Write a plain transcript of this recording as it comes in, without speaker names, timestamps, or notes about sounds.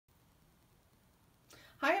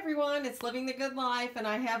Hi everyone, it's Living the Good Life, and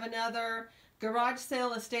I have another garage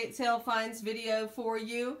sale, estate sale finds video for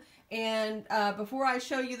you. And before I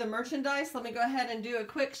show you the merchandise, let me go ahead and do a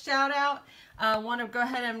quick shout out. I want to go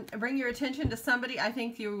ahead and bring your attention to somebody I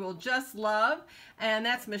think you will just love, and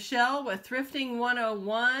that's Michelle with Thrifting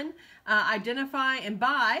 101. Identify and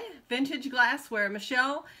buy vintage glassware.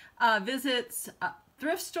 Michelle visits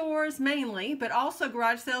thrift stores mainly, but also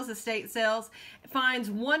garage sales, estate sales, finds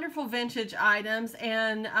wonderful vintage items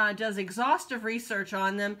and does exhaustive research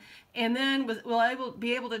on them, and then will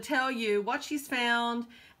be able to tell you what she's found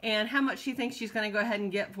and how much she thinks she's going to go ahead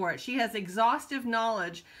and get for it. She has exhaustive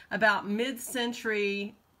knowledge about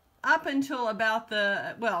mid-century up until about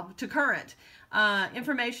to current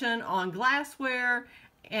information on glassware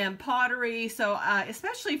and pottery. So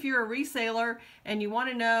especially if you're a reseller and you want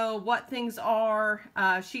to know what things are,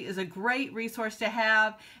 she is a great resource to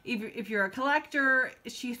have. If you're a collector,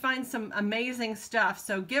 she finds some amazing stuff.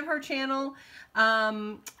 So give her channel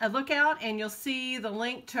a look out, and you'll see the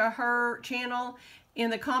link to her channel in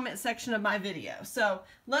the comment section of my video. So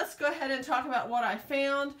let's go ahead and talk about what I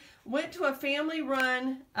found. Went to a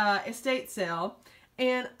family-run estate sale,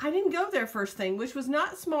 and I didn't go there first thing, which was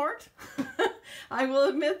not smart. I will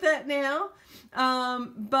admit that now.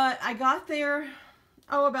 But I got there,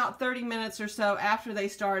 about 30 minutes or so after they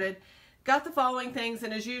started. Got the following things,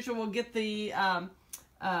 and as usual, we'll get the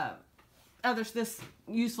this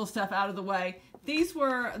useful stuff out of the way.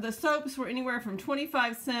 The soaps were anywhere from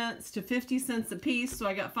 25 cents to 50 cents a piece, so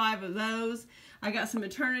I got 5 of those. I got some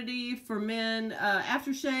Eternity for Men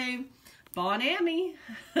aftershave. Bonanza,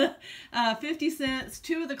 50 cents.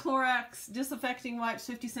 2 of the Clorox disinfecting wipes,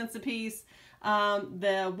 50 cents a piece.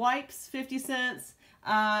 The wipes, 50 cents.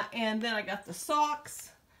 And then I got the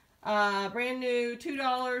socks, brand new,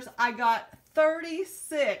 $2. I got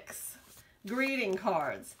 36 greeting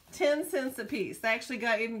cards, 10 cents a piece. They actually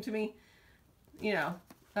gave them to me,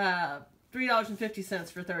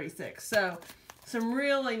 $3.50 for 36. So some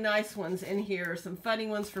really nice ones in here, some funny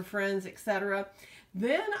ones for friends, etc.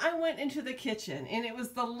 Then I went into the kitchen, and it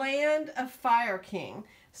was the land of Fire King.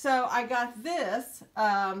 So I got this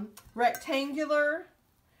rectangular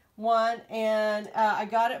one, and I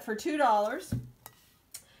got it for $2.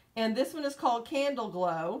 And this one is called Candle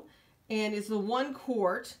Glow, and it's the 1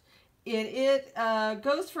 quart. It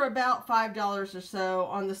goes for about $5 or so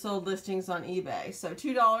on the sold listings on eBay. So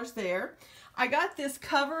 $2 there. I got this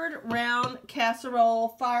covered round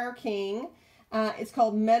casserole Fire King. It's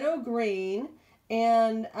called Meadow Green.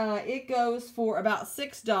 And it goes for about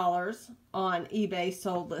 $6 on eBay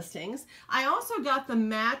sold listings. I also got the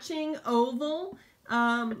matching oval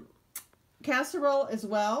casserole as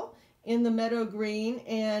well in the Meadow Green,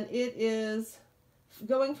 and it is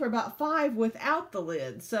going for about $5 without the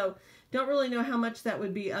lid. So don't really know how much that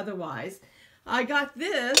would be otherwise. I got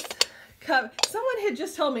this cup. Someone had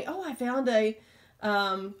just told me, oh, I found a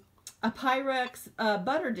Pyrex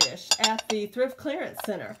butter dish at the Thrift Clearance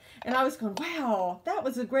Center. And I was going, wow, that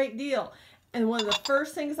was a great deal. And one of the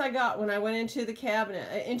first things I got when I went into the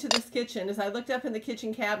cabinet, into this kitchen, is I looked up in the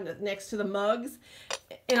kitchen cabinet next to the mugs,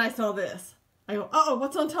 and I saw this. I go, uh-oh,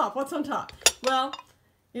 what's on top? What's on top? Well,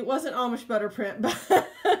 it wasn't Amish butterprint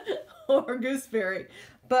or gooseberry,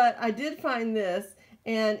 but I did find this,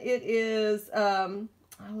 and it is,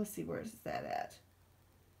 let's see, where is that at?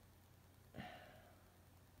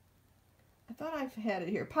 I thought I've had it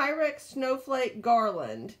here. Pyrex Snowflake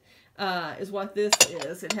Garland is what this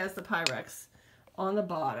is. It has the Pyrex on the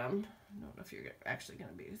bottom. I don't know if you're actually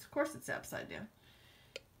going to be. Of course it's upside down.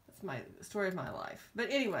 That's the story of my life.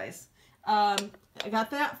 But anyways, I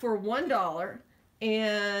got that for $1.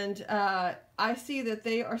 And I see that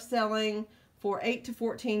they are selling for $8 to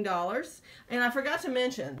 $14. And I forgot to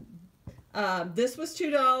mention, this was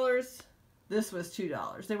 $2. This was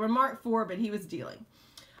 $2. They were marked $4, but he was dealing.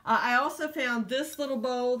 I also found this little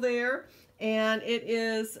bowl there, and it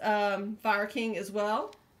is Fire King as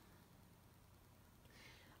well.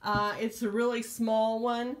 It's a really small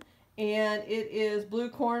one, and it is blue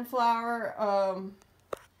cornflower.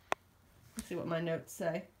 Let's see what my notes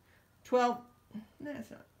say. 12. No, it's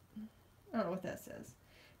not. I don't know what that says.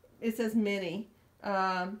 It says mini.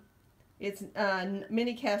 It's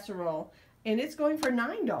mini casserole, and it's going for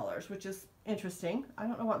 $9, which is interesting. I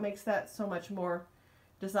don't know what makes that so much more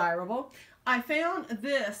desirable. I found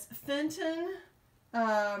this Fenton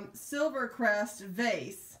Silvercrest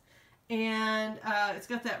vase, and it's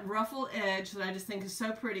got that ruffled edge that I just think is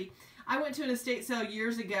so pretty. I went to an estate sale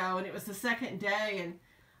years ago, and it was the second day,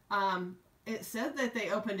 and it said that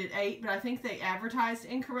they opened at 8, but I think they advertised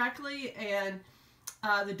incorrectly, and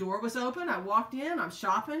the door was open. I walked in, I'm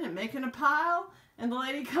shopping and making a pile, and the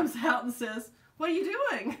lady comes out and says, what are you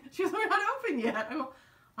doing? She goes, we're not open yet. I go,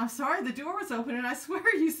 I'm sorry, the door was open and I swear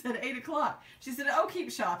you said 8 o'clock. She said, oh,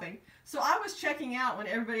 keep shopping. So I was checking out when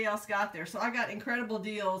everybody else got there. So I got incredible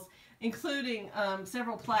deals, including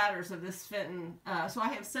several platters of this Fenton. So I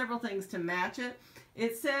have several things to match it.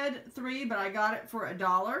 It said $3, but I got it for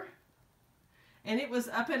 $1. And it was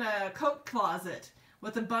up in a coat closet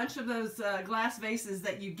with a bunch of those glass vases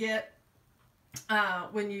that you get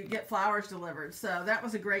when you get flowers delivered. So that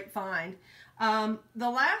was a great find. The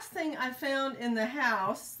last thing I found in the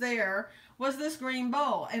house there was this green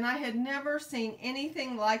bowl, and I had never seen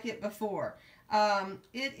anything like it before.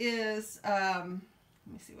 It is, let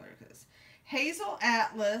me see what it is. Hazel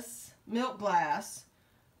Atlas milk glass,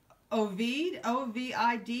 Ovide,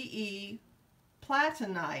 O-V-I-D-E,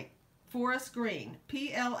 Platonite, forest green,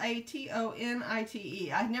 P-L-A-T-O-N-I-T-E.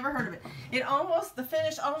 I've never heard of it. The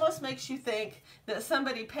finish almost makes you think that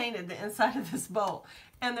somebody painted the inside of this bowl.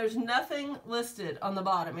 And there's nothing listed on the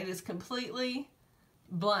bottom. It is completely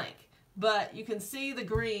blank. But you can see the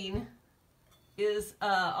green is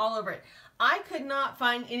all over it. I could not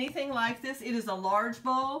find anything like this. It is a large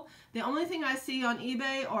bowl. The only thing I see on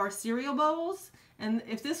eBay are cereal bowls. And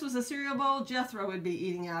if this was a cereal bowl, Jethro would be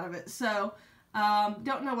eating out of it. So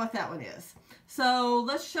don't know what that one is. So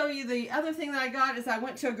let's show you the other thing that I got is I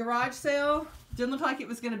went to a garage sale. Didn't look like it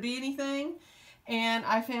was going to be anything. And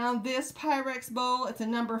I found this Pyrex bowl. It's a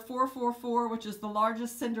number 444, which is the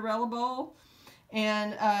largest Cinderella bowl.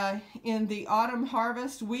 And in the autumn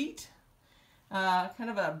harvest wheat, kind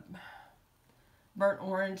of a burnt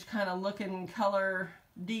orange kind of looking color,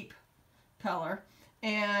 deep color.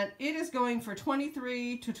 And it is going for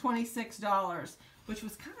 $23 to $26. Which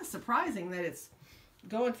was kind of surprising that it's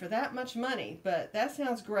going for that much money, but that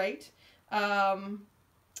sounds great. And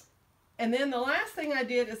then the last thing I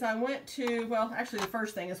did is I went to, well, actually the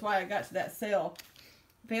first thing is why I got to that sale,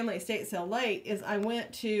 family estate sale late, is I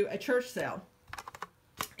went to a church sale.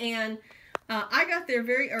 And I got there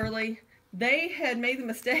very early. They had made the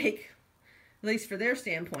mistake, at least for their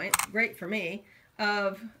standpoint, great for me,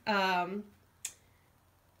 of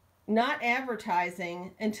not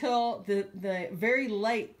advertising until the very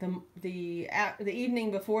late, the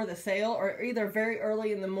evening before the sale, or either very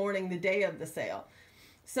early in the morning the day of the sale.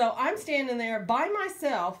 So I'm standing there by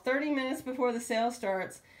myself 30 minutes before the sale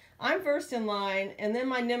starts. I'm first in line, and then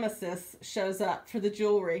my nemesis shows up for the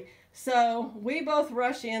jewelry. So we both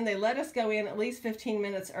rush in. They let us go in at least 15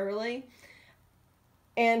 minutes early.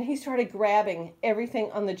 And he started grabbing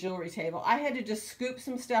everything on the jewelry table. I had to just scoop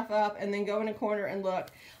some stuff up and then go in a corner and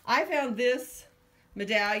look. I found this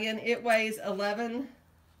medallion. It weighs 11,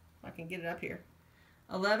 I can get it up here,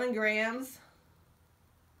 11 grams.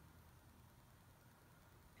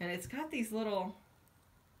 And it's got these little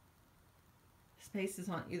spaces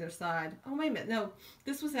on either side. Oh, wait a minute. No,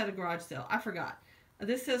 this was at a garage sale. I forgot.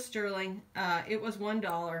 This says sterling. It was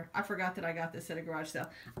 $1. I forgot that I got this at a garage sale.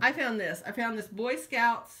 I found this. I found this Boy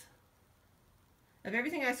Scouts. Of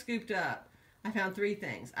everything I scooped up, I found 3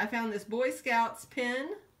 things. I found this Boy Scouts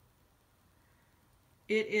pin.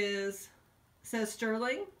 It says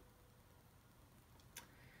sterling.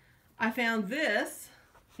 I found this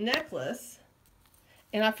necklace.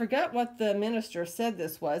 And I forgot what the minister said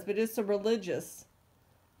this was, but it's a religious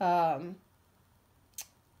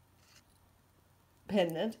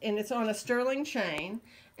pendant, and it's on a sterling chain.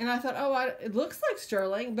 And I thought, oh, it looks like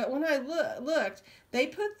sterling, but when I looked, they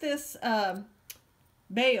put this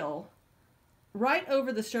bail right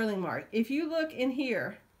over the sterling mark. If you look in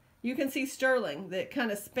here, you can see sterling that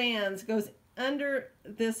kind of spans, goes under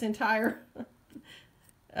this entire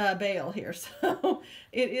bail here. So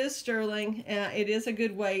it is sterling. It is a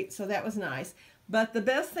good weight, so that was nice. But the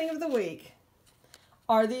best thing of the week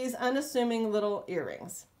are these unassuming little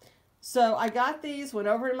earrings. So I got these, went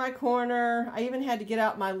over in my corner. I even had to get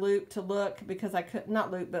out my loupe to look because I could,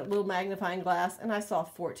 not loupe, but little magnifying glass, and I saw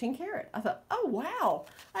 14 karat. I thought, oh wow,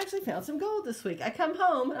 I actually found some gold this week. I come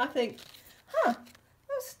home and I think, huh,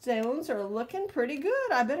 those stones are looking pretty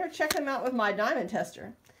good. I better check them out with my diamond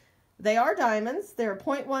tester. They are diamonds. They're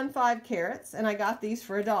 0.15 carats, and I got these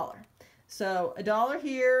for $1. So $1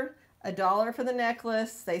 here, $1 for the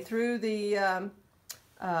necklace. They threw the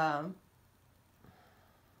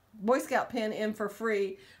Boy Scout pin in for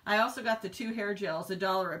free. I also got the 2 hair gels,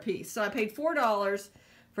 $1 a piece. So I paid $4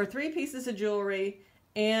 for 3 pieces of jewelry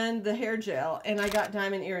and the hair gel, and I got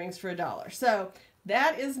diamond earrings for $1. So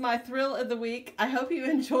that is my thrill of the week. I hope you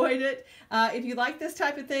enjoyed it. If you like this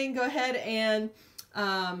type of thing, go ahead and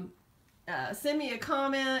send me a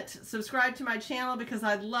comment, subscribe to my channel, because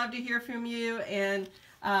I'd love to hear from you and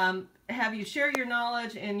have you share your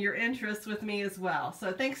knowledge and your interests with me as well.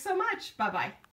 So thanks so much. Bye-bye.